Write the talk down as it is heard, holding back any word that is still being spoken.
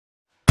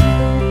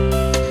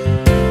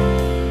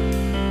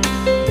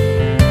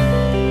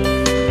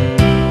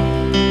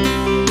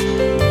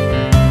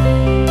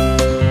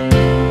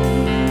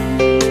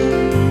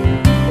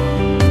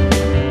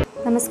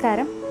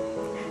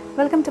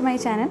Welcome to my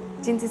channel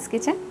ജിൻസിസ്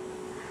kitchen.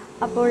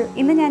 അപ്പോൾ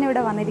ഇന്ന്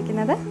ഞാനിവിടെ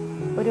വന്നിരിക്കുന്നത്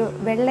ഒരു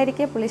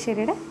വെള്ളരിക്ക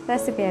പുളിശ്ശേരിയുടെ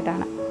റെസിപ്പി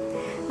ആയിട്ടാണ്.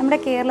 നമ്മുടെ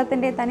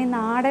കേരളത്തിൻ്റെ തനി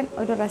നാടൻ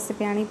ഒരു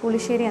റെസിപ്പിയാണ് ഈ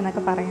പുളിശ്ശേരി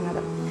എന്നൊക്കെ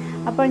പറയുന്നത്.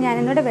 അപ്പോൾ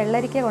ഞാനിന്നിവിടെ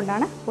വെള്ളരിക്ക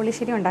കൊണ്ടാണ്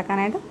പുളിശ്ശേരി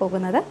ഉണ്ടാക്കാനായിട്ട്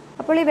പോകുന്നത്.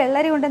 അപ്പോൾ ഈ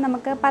വെള്ളരി കൊണ്ട്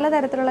നമുക്ക്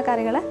പലതരത്തിലുള്ള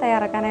കറികൾ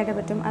തയ്യാറാക്കാനായിട്ട്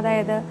പറ്റും.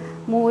 അതായത്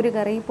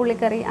മോരുകറി,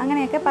 പുളിക്കറി,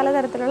 അങ്ങനെയൊക്കെ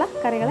പലതരത്തിലുള്ള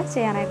കറികൾ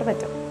ചെയ്യാനായിട്ട്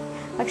പറ്റും.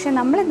 പക്ഷേ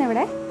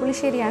നമ്മളിന്നിവിടെ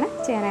പുളിശ്ശേരിയാണ്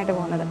ചെയ്യാനായിട്ട്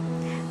പോകുന്നത്.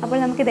 അപ്പോൾ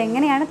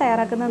നമുക്കിതെങ്ങനെയാണ്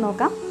തയ്യാറാക്കുന്നത്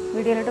നോക്കാം.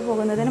 വീഡിയോയിലോട്ട്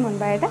പോകുന്നതിന്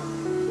മുൻപായിട്ട്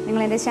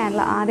നിങ്ങൾ എൻ്റെ ചാനൽ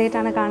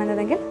ആദ്യമായിട്ടാണ്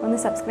കാണുന്നതെങ്കിൽ ഒന്ന്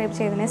സബ്സ്ക്രൈബ്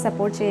ചെയ്തതിനെ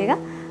സപ്പോർട്ട് ചെയ്യുക.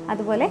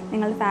 അതുപോലെ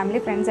നിങ്ങളുടെ ഫാമിലി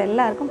ഫ്രണ്ട്സ്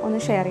എല്ലാവർക്കും ഒന്ന്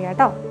ഷെയർ ചെയ്യാം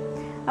കേട്ടോ.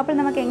 അപ്പോൾ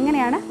നമുക്ക്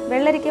എങ്ങനെയാണ്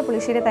വെള്ളരിക്ക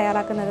പുളിശ്ശേരി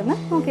തയ്യാറാക്കുന്നതെന്ന്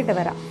നോക്കിയിട്ട്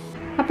വരാം.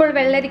 അപ്പോൾ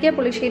വെള്ളരിക്ക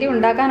പുളിശ്ശേരി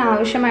ഉണ്ടാക്കാൻ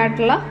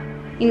ആവശ്യമായിട്ടുള്ള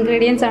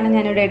ഇൻഗ്രീഡിയൻസ് ആണ്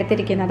ഞാനിവിടെ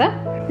എടുത്തിരിക്കുന്നത്.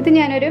 ഇത്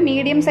ഞാനൊരു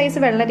മീഡിയം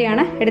സൈസ്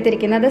വെള്ളരിയാണ്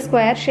എടുത്തിരിക്കുന്നത്.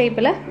 സ്ക്വയർ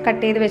ഷേപ്പിൽ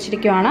കട്ട് ചെയ്ത്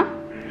വെച്ചിരിക്കുകയാണ്.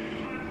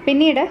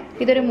 പിന്നീട്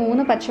ഇതൊരു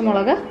 3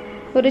 പച്ചമുളക്,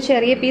 ഒരു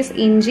ചെറിയ പീസ്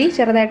ഇഞ്ചി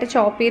ചെറുതായിട്ട്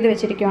ചോപ്പ് ചെയ്ത്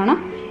വെച്ചിരിക്കുകയാണ്.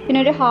 പിന്നെ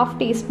ഒരു 1/2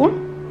 ടീസ്പൂൺ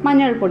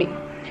മഞ്ഞൾപ്പൊടി.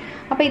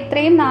 അപ്പോൾ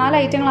ഇത്രയും 4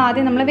 ഐറ്റങ്ങൾ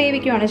ആദ്യം നമ്മൾ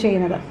വേവിക്കുകയാണ്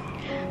ചെയ്യുന്നത്.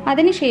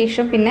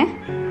 അതിനുശേഷം പിന്നെ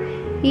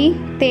ഈ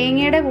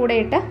തേങ്ങയുടെ കൂടെ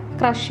ഇട്ട്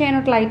ക്രഷ്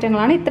ചെയ്യാനായിട്ടുള്ള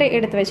ഐറ്റങ്ങളാണ് ഇത്ര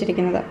എടുത്ത്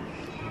വെച്ചിരിക്കുന്നത്.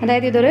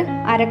 അതായത് ഇതൊരു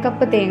 1/2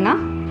 കപ്പ് തേങ്ങ,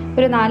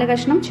 ഒരു 4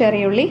 കഷ്ണം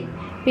ചെറിയുള്ളി,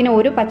 പിന്നെ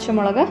ഒരു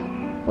പച്ചമുളക്,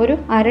 ഒരു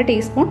 1/2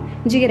 ടീസ്പൂൺ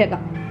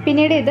ജീരകം.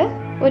 പിന്നീട് ഇത്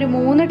ഒരു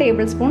 3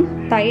 ടേബിൾ സ്പൂൺ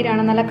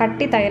തൈരാണ്, നല്ല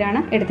കട്ടി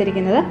തൈരാണ്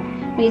എടുത്തിരിക്കുന്നത്.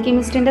 മിൽക്കി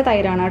മിസ്റ്റിൻ്റെ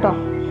തൈരാണ് കേട്ടോ.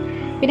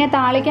 പിന്നെ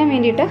താളിക്കാൻ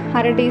വേണ്ടിയിട്ട്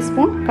 1/2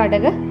 ടീസ്പൂൺ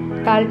കടുക്,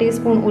 1/4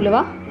 ടീസ്പൂൺ ഉലുവ,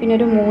 പിന്നെ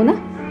ഒരു 3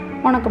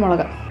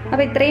 ഉണക്കമുളക്.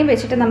 അപ്പോൾ ഇത്രയും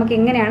വെച്ചിട്ട് നമുക്ക്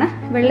എങ്ങനെയാണ്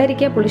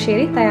വെള്ളരിക്ക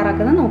പുളിശ്ശേരി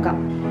തയ്യാറാക്കുന്നത് നോക്കാം.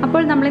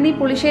 അപ്പോൾ നമ്മളിന്ന് ഈ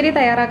പുളിശ്ശേരി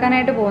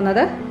തയ്യാറാക്കാനായിട്ട്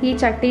പോകുന്നത് ഈ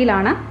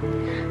ചട്ടിയിലാണ്.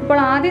 അപ്പോൾ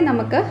ആദ്യം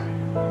നമുക്ക്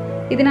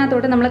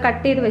ഇതിനകത്തോട്ട് നമ്മൾ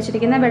കട്ട് ചെയ്ത്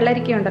വെച്ചിരിക്കുന്ന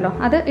വെള്ളരിക്ക ഉണ്ടല്ലോ,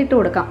 അത് ഇട്ട്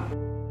കൊടുക്കാം.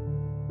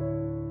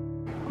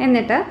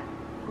 എന്നിട്ട്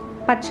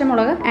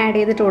പച്ചമുളക് ആഡ്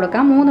ചെയ്തിട്ട്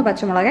കൊടുക്കാം. 3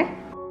 പച്ചമുളക്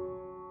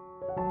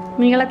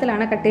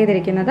നീളത്തിലാണ് കട്ട്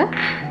ചെയ്തിരിക്കുന്നത്.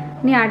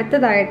 ഇനി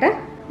അടുത്തതായിട്ട്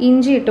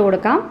ഇഞ്ചി ഇട്ട്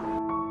കൊടുക്കാം.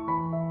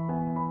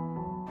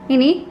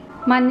 ഇനി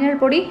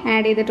മഞ്ഞൾപ്പൊടി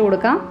ആഡ് ചെയ്തിട്ട്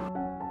കൊടുക്കാം.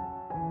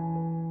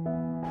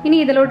 ഇനി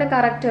ഇതിലോട്ട്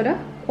കറക്റ്റ് ഒരു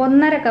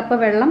 1/2 കപ്പ്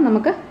വെള്ളം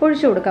നമുക്ക്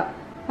ഒഴിച്ചു കൊടുക്കാം.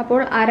 അപ്പോൾ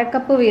 1/2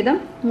 കപ്പ് വീതം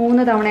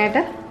 3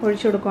 തവണയായിട്ട്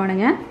ഒഴിച്ചു കൊടുക്കുകയാണ്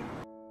ഞാൻ.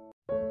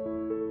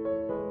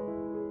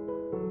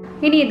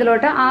 ഇനി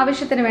ഇതിലോട്ട്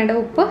ആവശ്യത്തിന് വേണ്ട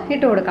ഉപ്പ്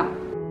ഇട്ട് കൊടുക്കാം.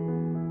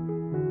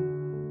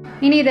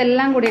 ഇനി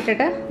ഇതെല്ലാം കൂടി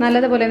ഇട്ടിട്ട്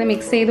നല്ലതുപോലെ ഒന്ന്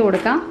മിക്സ് ചെയ്ത്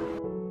കൊടുക്കാം.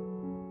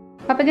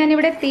 അപ്പം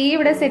ഞാനിവിടെ തീ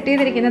സെറ്റ്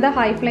ചെയ്തിരിക്കുന്നത്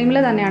ഹൈ ഫ്ലെയിമിൽ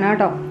തന്നെയാണ്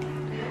കേട്ടോ.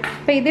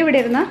 അപ്പം ഇതിവിടെ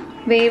ഇരുന്ന്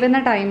വേവുന്ന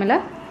ടൈമിൽ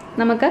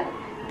നമുക്ക്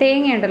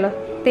തേങ്ങയുണ്ടല്ലോ,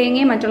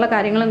 തേങ്ങയും മറ്റുള്ള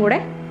കാര്യങ്ങളും കൂടെ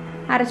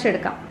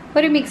അരച്ചെടുക്കാം.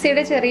 ഒരു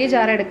മിക്സിയുടെ ചെറിയ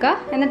ജാർ എടുക്കുക.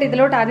 എന്നിട്ട്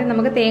ഇതിലോട്ട് ആദ്യം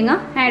നമുക്ക് തേങ്ങ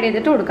ആഡ്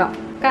ചെയ്തിട്ട് കൊടുക്കാം.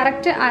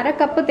 കറക്റ്റ് 1/2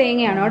 കപ്പ്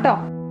തേങ്ങയാണ് കേട്ടോ.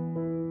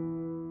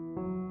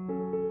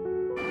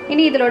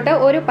 ഇനി ഇതിലോട്ട്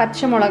ഒരു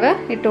പച്ചമുളക്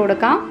ഇട്ട്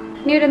കൊടുക്കാം.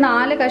 ഇനി ഒരു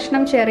 4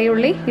 കഷ്ണം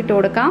ചെറിയുള്ളി ഇട്ട്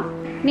കൊടുക്കാം.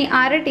 ഇനി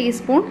 1/2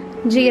 ടീസ്പൂൺ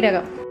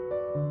ജീരകം.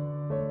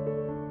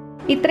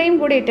 ഇത്രയും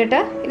കൂടി ഇട്ടിട്ട്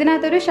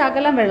ഇതിനകത്തൊരു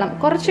ശകലം വെള്ളം,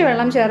 കുറച്ച്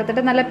വെള്ളം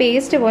ചേർത്തിട്ട് നല്ല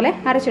പേസ്റ്റ് പോലെ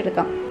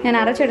അരച്ചെടുക്കാം. ഞാൻ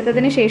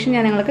അരച്ചെടുത്തതിന് ശേഷം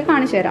ഞാൻ നിങ്ങൾക്ക്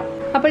കാണിച്ചു തരാം.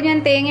 അപ്പോൾ ഞാൻ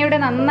തേങ്ങയുടെ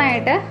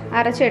നന്നായിട്ട്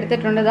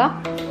അരച്ചെടുത്തിട്ടുണ്ട്. ഇതാ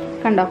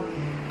കണ്ടോ,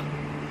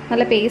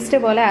 നല്ല പേസ്റ്റ്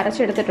പോലെ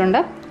അരച്ചെടുത്തിട്ടുണ്ട്.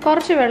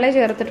 കുറച്ച് വെള്ളം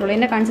ചേർത്തിട്ടുള്ളൂ.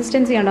 ഇതിൻ്റെ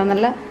കൺസിസ്റ്റൻസി ഉണ്ടോ,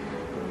 നല്ല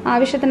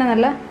ആവശ്യത്തിന്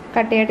നല്ല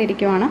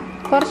കട്ടിയായിട്ടിരിക്കുവാണ്.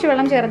 കുറച്ച്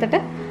വെള്ളം ചേർത്തിട്ട്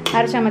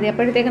അരച്ചാൽ മതി.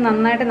 അപ്പോഴത്തേക്ക്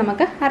നന്നായിട്ട്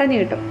നമുക്ക് അരഞ്ഞു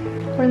കിട്ടും.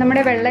 അപ്പോൾ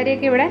നമ്മുടെ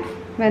വെള്ളരിയൊക്കെ ഇവിടെ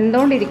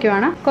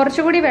വെന്തുകൊണ്ടിരിക്കുവാണ്.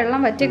 കുറച്ചുകൂടി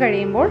വെള്ളം വറ്റി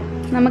കഴിയുമ്പോൾ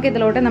നമുക്ക്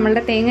ഇതിലോട്ട്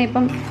നമ്മളുടെ തേങ്ങ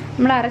ഇപ്പം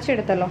നമ്മൾ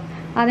അരച്ചെടുത്തല്ലോ,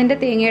 അതിൻ്റെ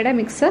തേങ്ങയുടെ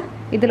മിക്സ്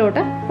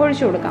ഇതിലോട്ട്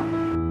ഒഴിച്ചു കൊടുക്കാം.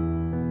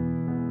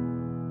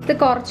 ഇത്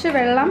കുറച്ച്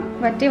വെള്ളം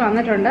വറ്റി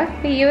വന്നിട്ടുണ്ട്.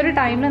 ഈ ഒരു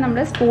ടൈമിൽ നമ്മൾ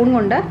സ്പൂൺ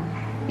കൊണ്ട്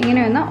ഇങ്ങനെ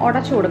ഒന്ന്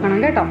ഉടച്ചു കൊടുക്കണം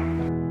കേട്ടോ.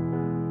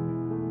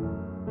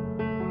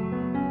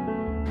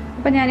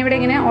 അപ്പം ഞാനിവിടെ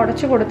ഇങ്ങനെ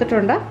ഉടച്ചു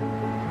കൊടുത്തിട്ടുണ്ട്.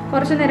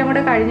 കുറച്ച് നേരം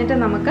കൂടെ കഴിഞ്ഞിട്ട്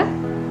നമുക്ക്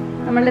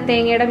നമ്മളുടെ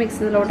തേങ്ങയുടെ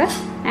മിക്സ് ഇതിലോട്ട്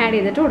ആഡ്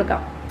ചെയ്തിട്ട്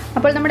കൊടുക്കാം.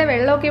 അപ്പോൾ നമ്മുടെ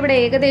വെള്ളമൊക്കെ ഇവിടെ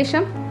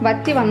ഏകദേശം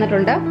വറ്റി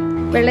വന്നിട്ടുണ്ട്.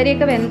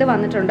 വെള്ളരിയൊക്കെ വെന്ത്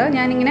വന്നിട്ടുണ്ട്.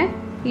 ഞാനിങ്ങനെ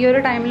ഈ ഒരു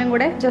ടൈമിലും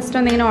കൂടെ ജസ്റ്റ്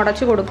ഒന്നിങ്ങനെ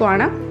ഉടച്ചു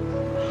കൊടുക്കുവാണ്.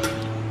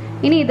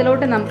 ഇനി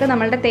ഇതിലോട്ട് നമുക്ക്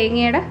നമ്മളുടെ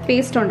തേങ്ങയുടെ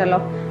പേസ്റ്റ് ഉണ്ടല്ലോ,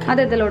 അത്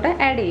ഇതിലോട്ട്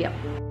ആഡ് ചെയ്യാം.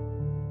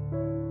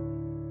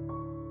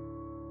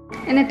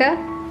 എന്നിട്ട്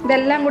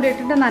ഇതെല്ലാം കൂടി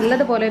ഇട്ടിട്ട്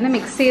നല്ലതുപോലെ ഒന്ന്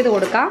മിക്സ് ചെയ്ത്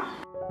കൊടുക്കാം.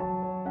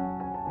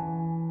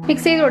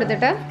 മിക്സ് ചെയ്ത്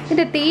കൊടുത്തിട്ട്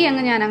ഇതിൻ്റെ തീ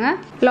ഞാനങ്ങ്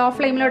ലോ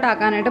ഫ്ലെയിമിലോട്ട്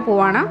ആക്കാനായിട്ട്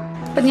പോവാണ്.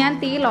 അപ്പം ഞാൻ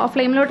തീ ലോ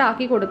ഫ്ലെയിമിലോട്ട്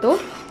ആക്കി കൊടുത്തു.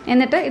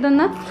 എന്നിട്ട്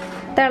ഇതൊന്ന്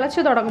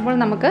തിളച്ചു തുടങ്ങുമ്പോൾ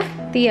നമുക്ക്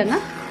തീ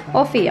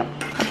ഓഫ് ചെയ്യാം.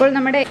 അപ്പോൾ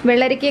നമ്മുടെ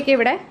വെള്ളരിക്കയൊക്കെ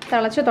ഇവിടെ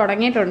തിളച്ചു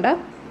തുടങ്ങിയിട്ടുണ്ട്.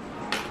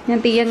 ഞാൻ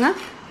തീ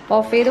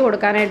ഓഫ് ചെയ്ത്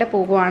കൊടുക്കാനായിട്ട്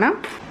പോകുവാണ്.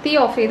 തീ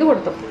ഓഫ് ചെയ്ത്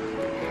കൊടുത്തു.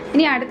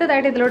 ഇനി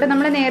അടുത്തതായിട്ട് ഇതിലോട്ട്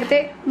നമ്മൾ നേരത്തെ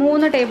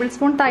 3 ടേബിൾ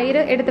സ്പൂൺ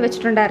തൈര് എടുത്ത്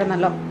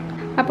വെച്ചിട്ടുണ്ടായിരുന്നല്ലോ.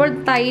 അപ്പോൾ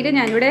തൈര്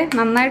ഞാനിവിടെ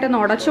നന്നായിട്ടൊന്ന്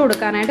ഉടച്ചു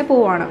കൊടുക്കാനായിട്ട്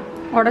പോവുകയാണ്.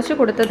 ഉടച്ചു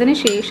കൊടുത്തതിന്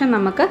ശേഷം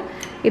നമുക്ക്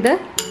ഇത്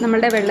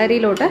നമ്മളുടെ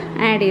വെള്ളരിയിലോട്ട്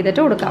ആഡ്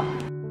ചെയ്തിട്ട് കൊടുക്കാം.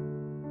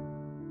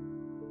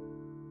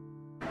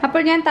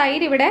 അപ്പോൾ ഞാൻ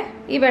തൈര് ഇവിടെ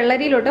ഈ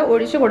വെള്ളരിയിലോട്ട്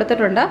ഒഴിച്ചു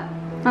കൊടുത്തിട്ടുണ്ട്.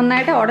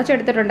 നന്നായിട്ട്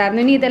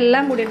ഉടച്ചെടുത്തിട്ടുണ്ടായിരുന്നു. ഇനി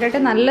ഇതെല്ലാം കൂടി ഇട്ടിട്ട്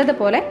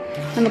നല്ലതുപോലെ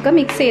നമുക്ക്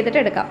മിക്സ് ചെയ്തിട്ട്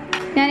എടുക്കാം.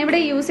 ഞാനിവിടെ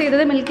യൂസ്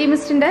ചെയ്തത് മിൽക്കി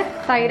മിസ്റ്റിൻ്റെ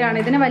തൈരാണ്.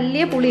 ഇതിന്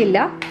വലിയ പുളിയില്ല.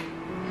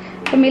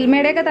 ഇപ്പോൾ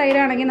മിൽമയുടെയൊക്കെ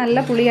തൈരാണെങ്കിൽ നല്ല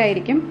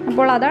പുളിയായിരിക്കും.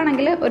 അപ്പോൾ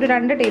അതാണെങ്കിൽ ഒരു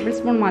 2 ടേബിൾ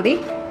സ്പൂൺ മതി.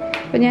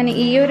 അപ്പോൾ ഞാൻ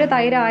ഈ ഒരു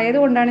തൈര്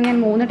ആയതുകൊണ്ടാണ് ഞാൻ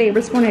 3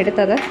 ടേബിൾ സ്പൂൺ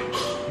എടുത്തത്.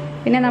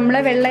 പിന്നെ നമ്മൾ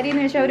വെള്ളരി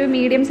എന്ന് വെച്ചാൽ ഒരു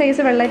മീഡിയം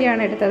സൈസ്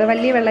വെള്ളരിയാണ് എടുത്തത്,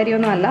 വലിയ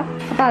വെള്ളരിയൊന്നും അല്ല.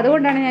 അപ്പോൾ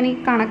അതുകൊണ്ടാണ് ഞാൻ ഈ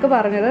കണക്ക്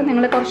പറഞ്ഞത്.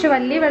 നിങ്ങൾ കുറച്ച്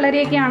വലിയ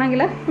വെള്ളരിയൊക്കെ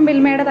ആണെങ്കിൽ,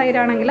 മിൽമയുടെ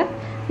തൈരാണെങ്കിൽ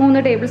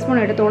 3 ടേബിൾ സ്പൂൺ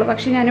എടുത്തോളൂ.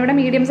 പക്ഷേ ഞാനിവിടെ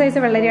മീഡിയം സൈസ്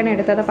വെള്ളരിയാണ്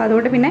എടുത്തത്. അപ്പോൾ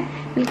അതുകൊണ്ട് പിന്നെ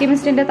മിൽക്കി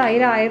മിസ്റ്റിൻ്റെ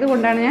തൈര്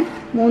ആയതുകൊണ്ടാണ് ഞാൻ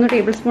 3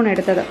 ടേബിൾ സ്പൂൺ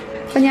എടുത്തത്.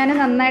 അപ്പോൾ ഞാൻ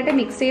നന്നായിട്ട്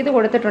മിക്സ് ചെയ്ത്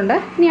കൊടുത്തിട്ടുണ്ട്.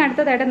 ഇനി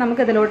അടുത്തതായിട്ട്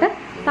നമുക്ക് ഇതിലോട്ട്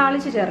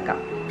താളിച്ച് ചേർക്കാം.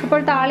 അപ്പോൾ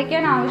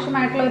താളിക്കാൻ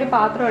ആവശ്യമായിട്ടുള്ള ഒരു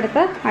പാത്രം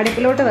എടുത്ത്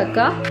അടുപ്പിലോട്ട്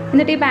വെക്കുക.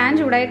 എന്നിട്ട് ഈ പാൻ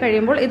ചൂടായി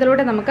കഴിയുമ്പോൾ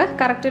ഇതിലൂടെ നമുക്ക്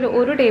കറക്റ്റ് ഒരു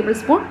 1 ടേബിൾ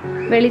സ്പൂൺ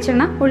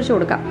വെളിച്ചെണ്ണ ഒഴിച്ചു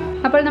കൊടുക്കാം.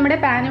 അപ്പോൾ നമ്മുടെ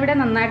പാൻ ഇവിടെ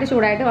നന്നായിട്ട്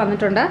ചൂടായിട്ട്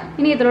വന്നിട്ടുണ്ട്.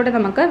 ഇനി ഇതിലോട്ട്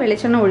നമുക്ക്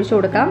വെളിച്ചെണ്ണ ഒഴിച്ചു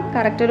കൊടുക്കാം,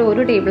 കറക്റ്റ് ഒരു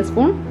 1 ടേബിൾ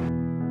സ്പൂൺ.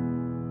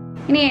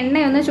 ഇനി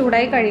എണ്ണയൊന്ന്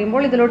ചൂടായി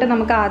കഴിയുമ്പോൾ ഇതിലോട്ട്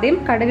നമുക്ക് ആദ്യം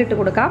കടുക് ഇട്ട്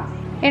കൊടുക്കാം.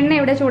 എണ്ണ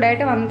ഇവിടെ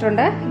ചൂടായിട്ട്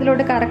വന്നിട്ടുണ്ട്.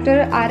 ഇതിലോട്ട് കറക്റ്റ്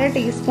ഒരു 1/2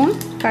 ടീസ്പൂൺ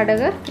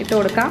കടുക് ഇട്ട്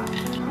കൊടുക്കാം.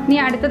 ഇനി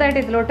അടുത്തതായിട്ട്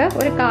ഇതിലോട്ട്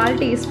ഒരു 1/4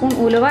 ടീസ്പൂൺ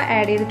ഉലുവ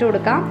ആഡ് ചെയ്തിട്ട്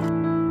കൊടുക്കാം.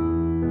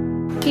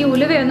 ഈ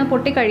ഉലുവയൊന്ന്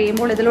പൊട്ടി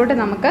കഴിയുമ്പോൾ ഇതിലോട്ട്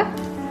നമുക്ക്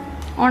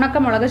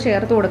ഉണക്കമുളക്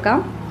ചേർത്ത് കൊടുക്കാം.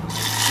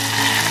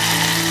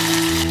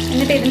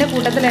 എന്നിട്ട് ഇതിൻ്റെ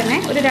കൂട്ടത്തിൽ തന്നെ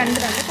ഒരു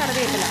 2 തണ്ട്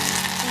കറിവേപ്പില.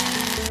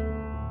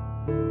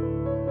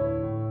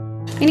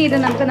 ഇനി ഇത്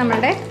നമുക്ക്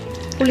നമ്മുടെ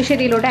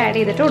പുളിശ്ശേരിയിലോട്ട് ആഡ്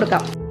ചെയ്തിട്ട്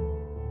കൊടുക്കാം.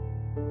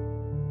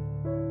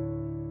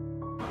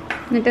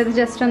 എന്നിട്ട് ഇത്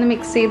ജസ്റ്റ് ഒന്ന്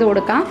മിക്സ് ചെയ്ത്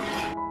കൊടുക്കാം.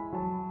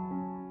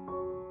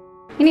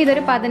 ഇനി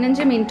ഇതൊരു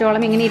 15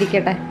 മിനിറ്റോളം ഇങ്ങനെ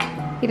ഇരിക്കട്ടെ.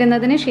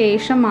 ഇരുന്നതിന്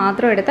ശേഷം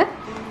മാത്രം എടുത്ത്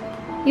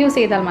യൂസ്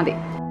ചെയ്താൽ മതി.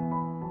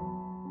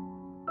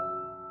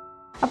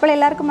 അപ്പോൾ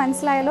എല്ലാവർക്കും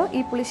മനസ്സിലായല്ലോ ഈ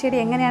പുളിശ്ശേരി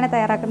എങ്ങനെയാണ്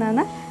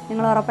തയ്യാറാക്കുന്നതെന്ന്.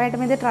 നിങ്ങൾ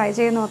ഉറപ്പായിട്ടും ഇത് ട്രൈ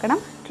ചെയ്ത് നോക്കണം.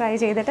 ട്രൈ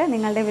ചെയ്തിട്ട്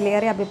നിങ്ങളുടെ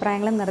വിലയേറിയ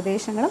അഭിപ്രായങ്ങളും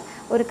നിർദ്ദേശങ്ങളും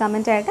ഒരു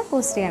കമൻറ്റായിട്ട്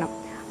പോസ്റ്റ് ചെയ്യണം.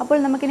 അപ്പോൾ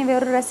നമുക്കിനി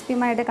വേറൊരു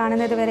റെസിപ്പിയുമായിട്ട്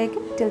കാണുന്നത്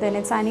വരേക്കും till then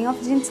it's signing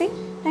off Jincy.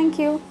 Thank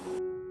you.